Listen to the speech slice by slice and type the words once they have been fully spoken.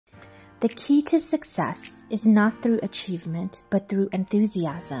The key to success is not through achievement, but through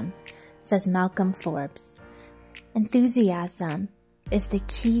enthusiasm, says Malcom Forbes. Enthusiasm is the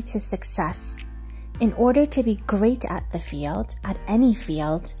key to success. In order to be great at the field, at any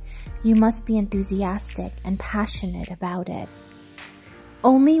field, you must be enthusiastic and passionate about it.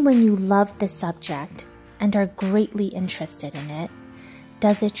 Only when you love the subject and are greatly interested in it,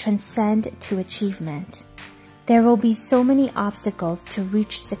 does it transcend to achievement. There will be so many obstacles to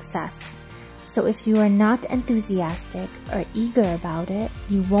reach success, so if you are not enthusiastic or eager about it,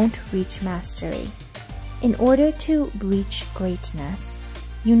 you won't reach mastery. In order to reach greatness,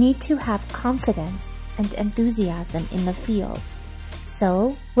 you need to have confidence and enthusiasm in the field.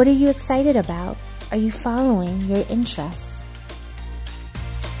 So, what are you excited about? Are you following your interests?